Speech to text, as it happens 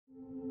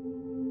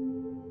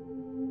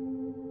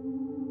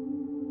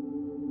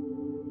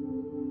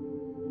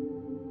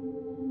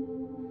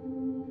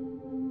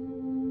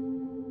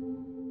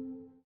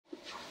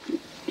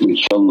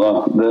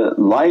InshaAllah.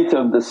 The light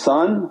of the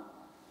sun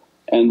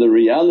and the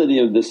reality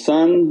of the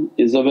sun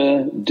is of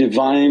a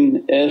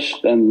divine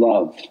ishq and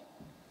love.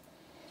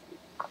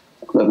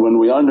 That when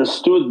we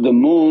understood the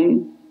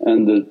moon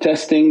and the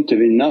testing to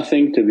be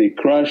nothing, to be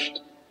crushed,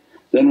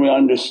 then we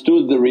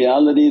understood the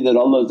reality that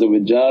Allah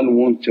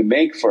wants to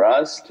make for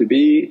us to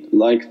be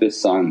like the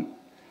sun.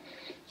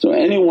 So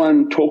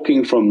anyone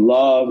talking from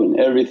love and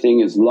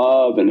everything is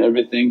love and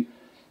everything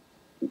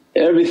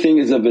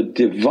is of a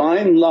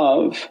divine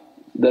love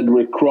that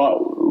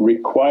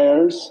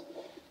requires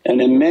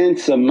an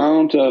immense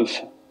amount of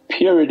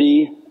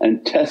purity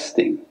and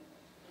testing.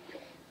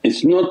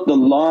 It's not the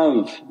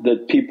love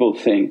that people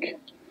think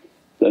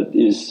that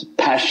is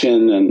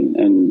passion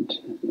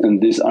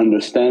and these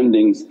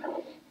understandings.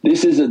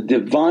 This is a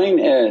divine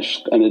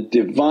ishq and a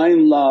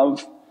divine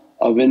love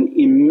of an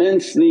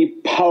immensely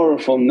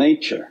powerful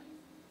nature,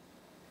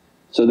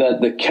 so that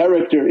the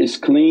character is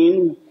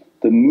clean,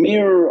 the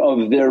mirror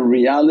of their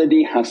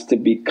reality has to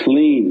be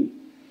clean.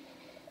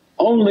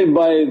 Only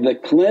by the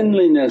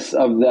cleanliness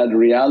of that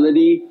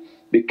reality,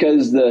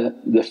 because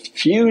the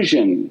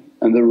fusion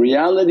and the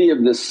reality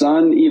of the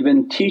sun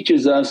even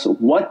teaches us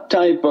what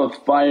type of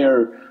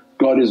fire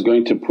God is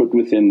going to put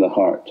within the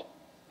heart.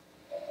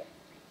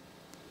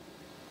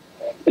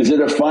 Is it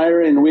a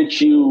fire in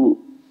which you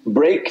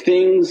break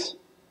things,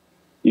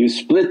 you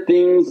split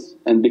things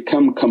and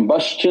become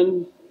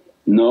combustion?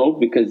 No,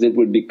 because it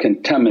would be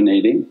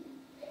contaminating.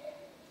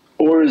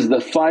 Or is the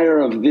fire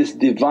of this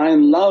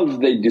divine love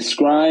they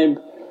describe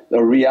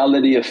a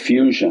reality of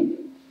fusion?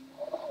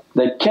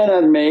 They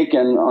cannot make,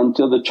 and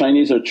until the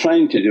Chinese are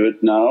trying to do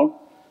it now,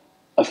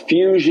 a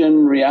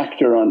fusion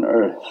reactor on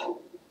earth.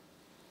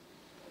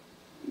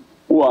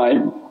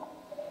 Why?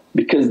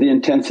 Because the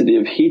intensity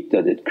of heat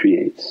that it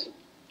creates.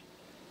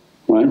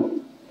 Right?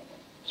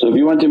 So if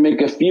you want to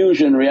make a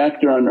fusion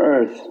reactor on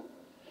earth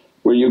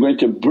where you're going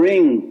to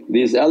bring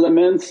these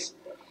elements,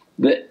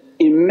 the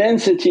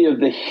immensity of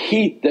the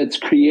heat that's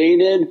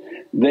created,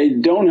 they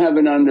don't have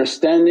an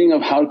understanding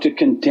of how to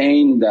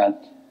contain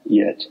that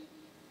yet.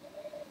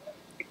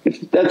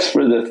 If that's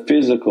for the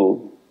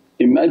physical,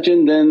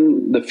 imagine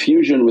then the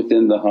fusion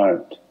within the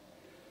heart.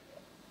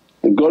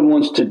 That God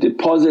wants to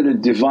deposit a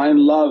divine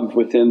love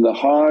within the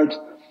heart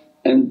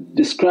and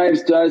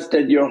describes to us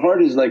that your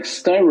heart is like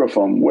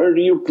styrofoam. Where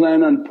do you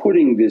plan on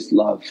putting this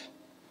love?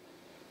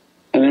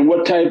 And in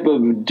what type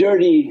of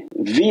dirty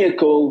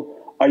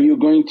vehicle are you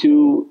going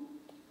to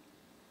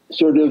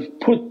sort of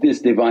put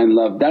this divine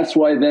love? That's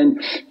why then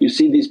you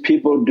see these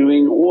people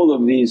doing all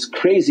of these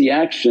crazy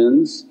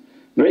actions,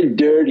 very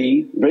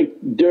dirty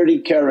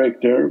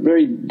character,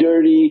 very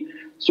dirty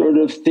sort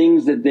of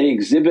things that they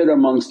exhibit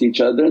amongst each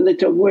other, and they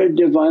talk, we're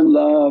divine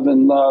love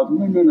and love.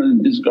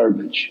 No, this is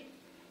garbage.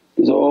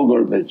 This is all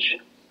garbage.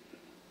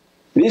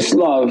 This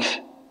love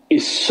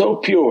is so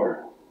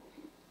pure,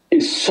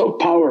 is so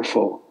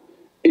powerful,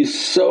 is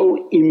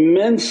so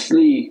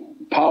immensely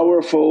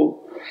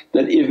powerful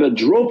that if a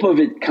drop of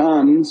it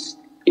comes,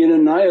 it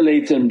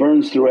annihilates and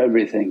burns through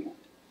everything.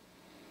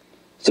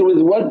 So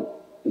with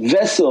what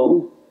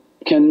vessel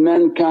can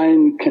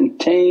mankind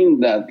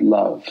contain that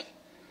love?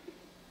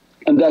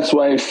 And that's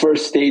why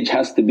first stage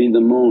has to be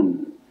the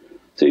moon.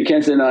 So you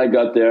can't say, no, I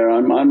got there,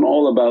 I'm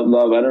all about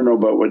love, I don't know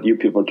about what you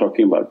people are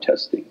talking about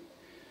testing.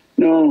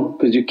 No,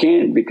 because you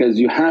can't, because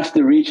you have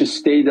to reach a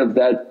state of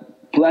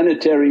that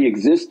planetary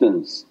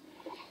existence.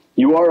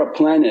 You are a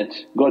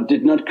planet, God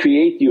did not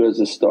create you as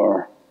a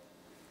star.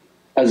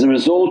 As a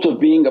result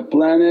of being a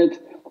planet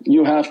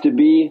you have to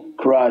be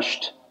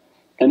crushed,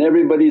 and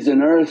everybody's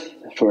an earth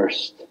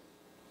first.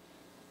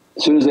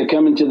 As soon as they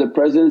come into the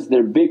presence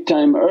they're big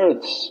time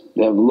earths,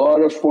 they have a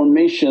lot of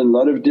formation,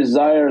 lot of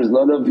desires,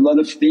 lot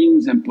of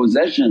things and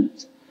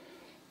possessions.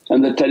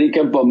 And the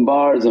tariqah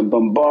bombards and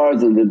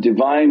the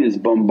Divine is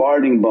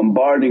bombarding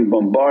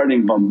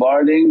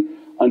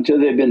until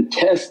they've been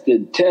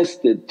tested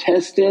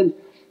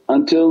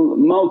until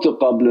maut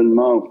qabla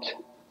al-maut,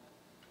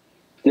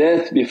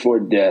 death before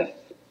death.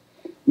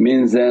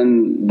 Means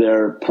then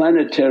their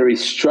planetary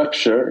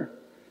structure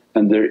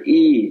and their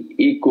E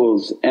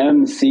equals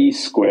mc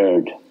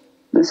squared.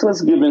 This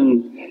was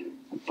given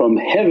from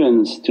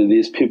heavens to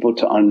these people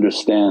to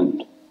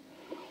understand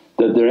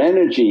that their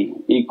energy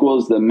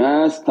equals the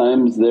mass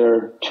times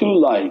their two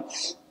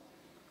lights.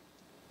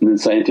 And then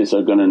scientists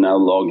are going to now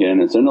log in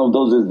and say, no,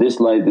 those is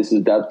this light, this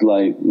is that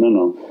light.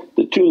 No,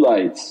 the two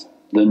lights,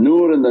 the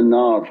nur and the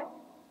nar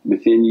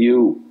within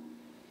you.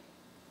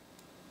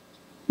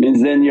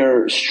 Means then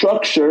your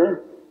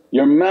structure,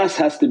 your mass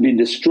has to be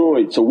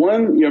destroyed. So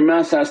one, your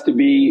mass has to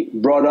be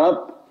brought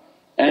up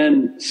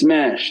and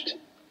smashed.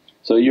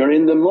 So you're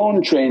in the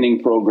moon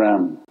training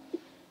program.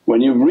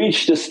 When you've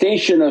reached the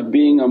station of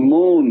being a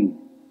moon,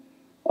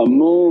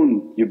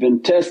 you've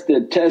been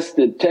tested.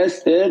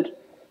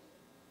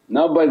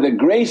 Now by the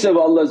grace of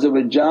Allah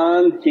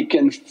He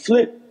can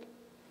flip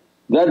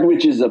that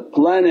which is a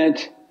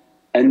planet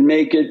and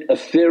make it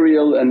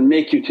ethereal and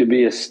make you to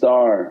be a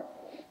star.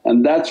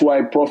 And that's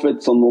why Prophet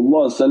is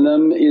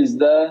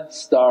the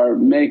star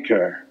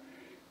maker.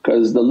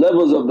 because the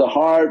levels of the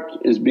heart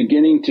is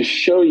beginning to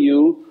show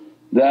you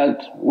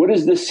that what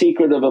is the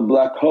secret of a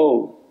black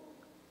hole.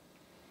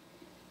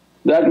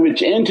 That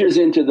which enters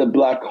into the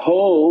black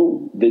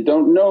hole they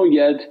don't know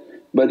yet,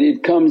 but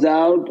it comes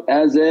out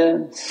as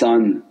a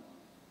sun.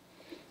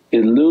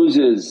 It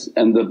loses,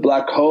 and the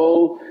black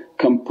hole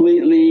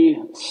completely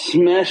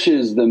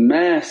smashes the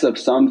mass of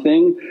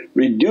something,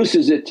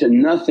 reduces it to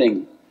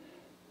nothing.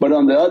 But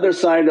on the other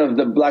side of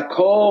the black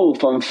hole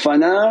from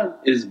fana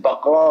is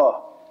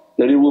baqa,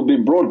 that it will be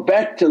brought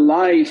back to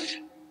life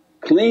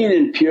clean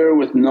and pure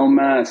with no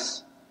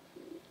mass.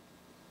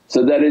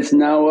 So that it's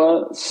now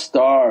a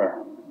star.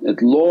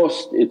 It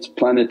lost its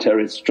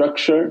planetary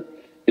structure,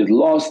 it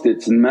lost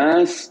its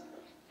mass,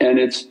 and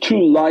its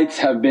two lights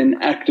have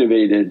been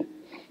activated.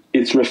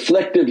 Its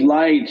reflected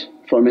light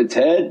from its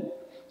head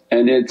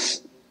and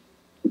its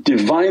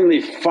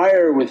Divinely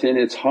fire within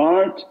its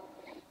heart.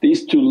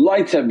 These two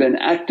lights have been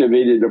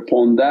activated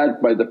upon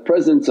that by the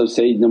presence of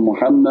Sayyidina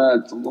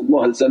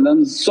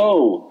Muhammad's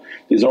soul.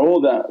 These are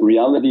all the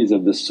realities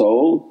of the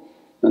soul,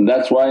 and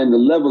that's why in the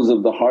levels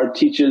of the heart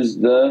teaches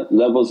the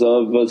levels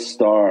of a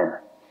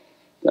star.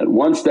 That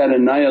once that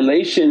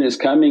annihilation is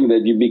coming,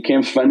 that you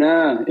became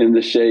fana in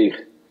the shaykh,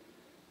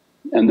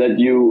 and that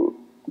you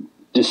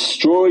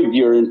destroyed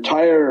your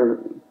entire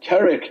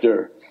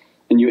character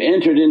and you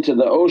entered into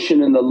the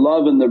ocean and the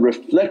love and the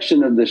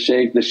reflection of the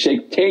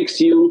shaykh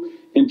takes you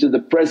into the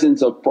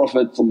presence of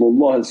Prophet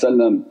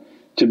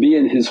to be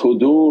in his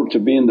hudur, to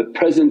be in the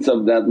presence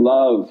of that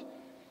love,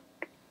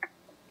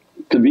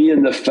 to be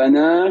in the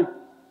fana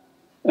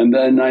and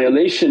the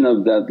annihilation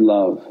of that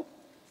love,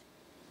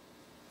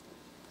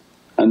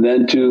 and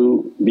then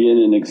to be in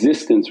an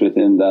existence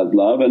within that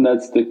love, and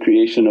that's the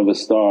creation of a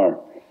star.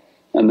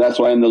 And that's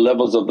why in the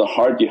levels of the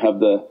heart you have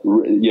the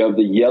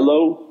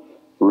yellow,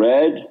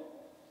 red,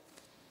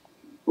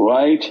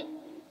 white,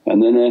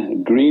 and then a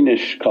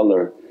greenish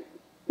colour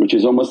which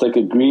is almost like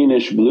a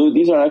greenish blue.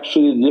 These are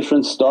actually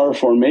different star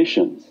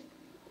formations.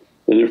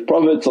 That if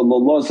Prophet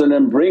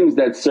brings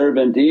that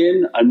servant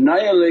in,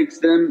 annihilates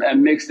them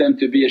and makes them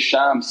to be a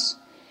shams,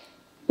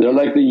 they're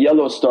like the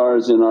yellow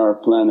stars in our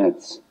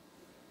planets.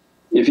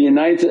 If he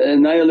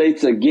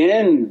annihilates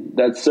again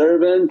that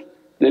servant,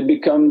 they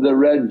become the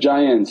red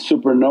giants,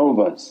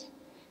 supernovas,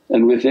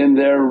 and within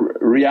their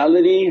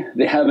reality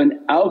they have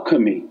an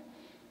alchemy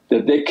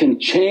that they can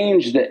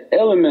change the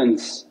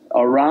elements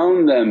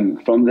around them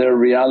from their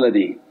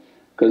reality,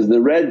 because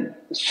the red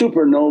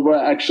supernova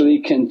actually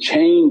can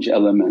change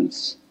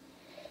elements.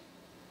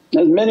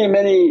 There's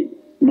many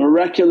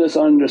miraculous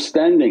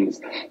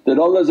understandings that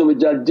Allah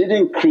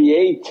didn't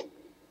create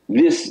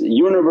this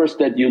universe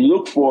that you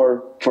look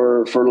for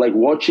like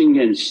watching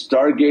and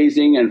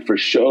stargazing and for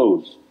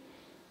shows.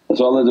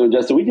 That's why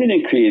Allah said, we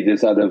didn't create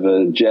this out of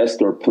a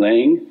jest or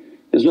playing.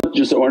 It's not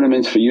just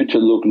ornaments for you to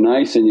look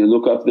nice and you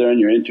look up there and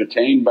you're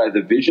entertained by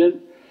the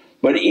vision,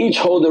 but each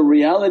hold a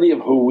reality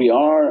of who we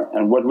are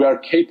and what we are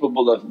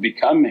capable of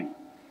becoming.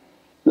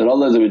 That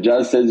Allah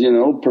says,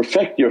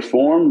 perfect your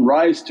form,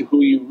 rise to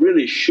who you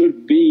really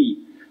should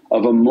be,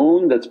 of a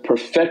moon that's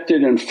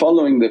perfected and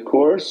following the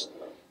course,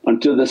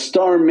 until the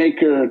star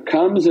maker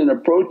comes and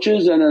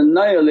approaches and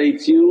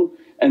annihilates you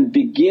and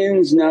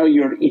begins now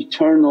your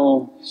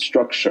eternal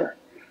structure.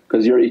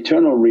 Because your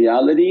eternal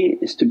reality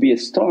is to be a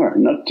star,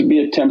 not to be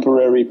a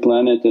temporary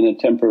planet and a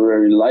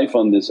temporary life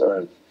on this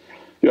earth.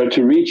 You are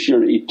to reach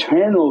your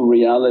eternal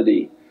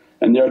reality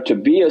and you are to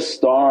be a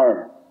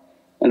star,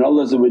 and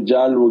Allah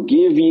will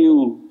give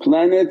you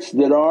planets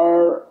that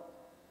are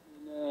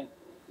in a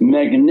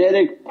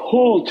magnetic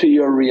pull to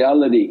your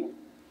reality,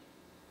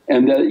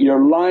 and that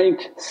your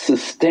light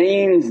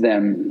sustains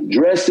them,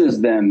 dresses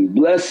them,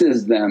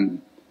 blesses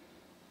them,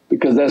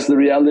 because that's the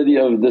reality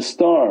of the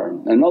star.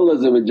 And Allah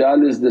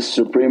is the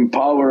supreme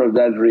power of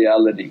that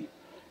reality,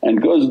 and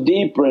goes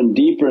deeper and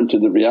deeper into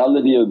the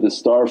reality of the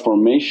star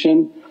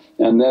formation,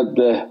 and that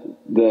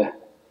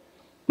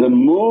the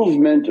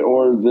movement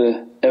or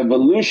the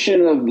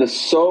evolution of the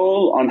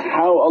soul on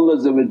how Allah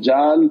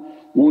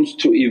wants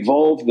to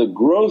evolve the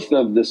growth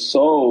of the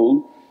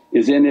soul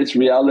is in its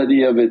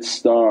reality of its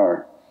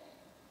star.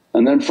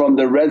 And then from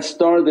the red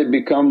star they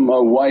become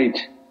a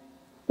white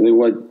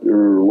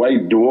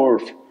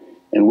dwarf,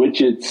 in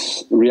which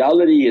its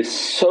reality is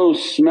so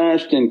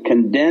smashed and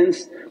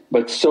condensed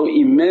but so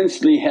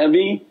immensely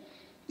heavy,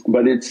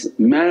 but its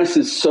mass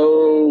is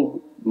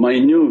so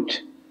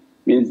minute,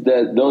 means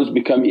that those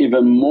become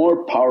even more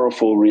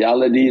powerful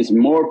realities,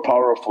 more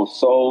powerful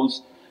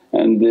souls,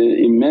 and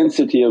the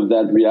immensity of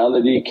that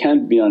reality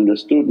can't be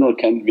understood nor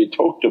can be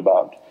talked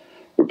about.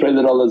 We pray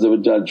that Allah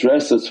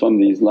dress us from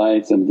these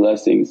lights and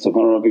blessings.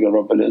 Subhana rabbika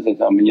rabbil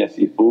izzati amma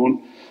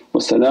yasifoon wa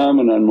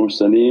salaamun al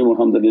mursaleen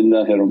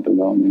walhamdulillahi rabbil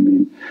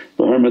alameen.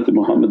 Bi hurmati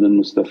Muhammadan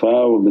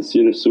Mustafa wa bi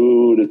siri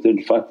Surat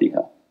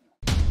al-Fatiha.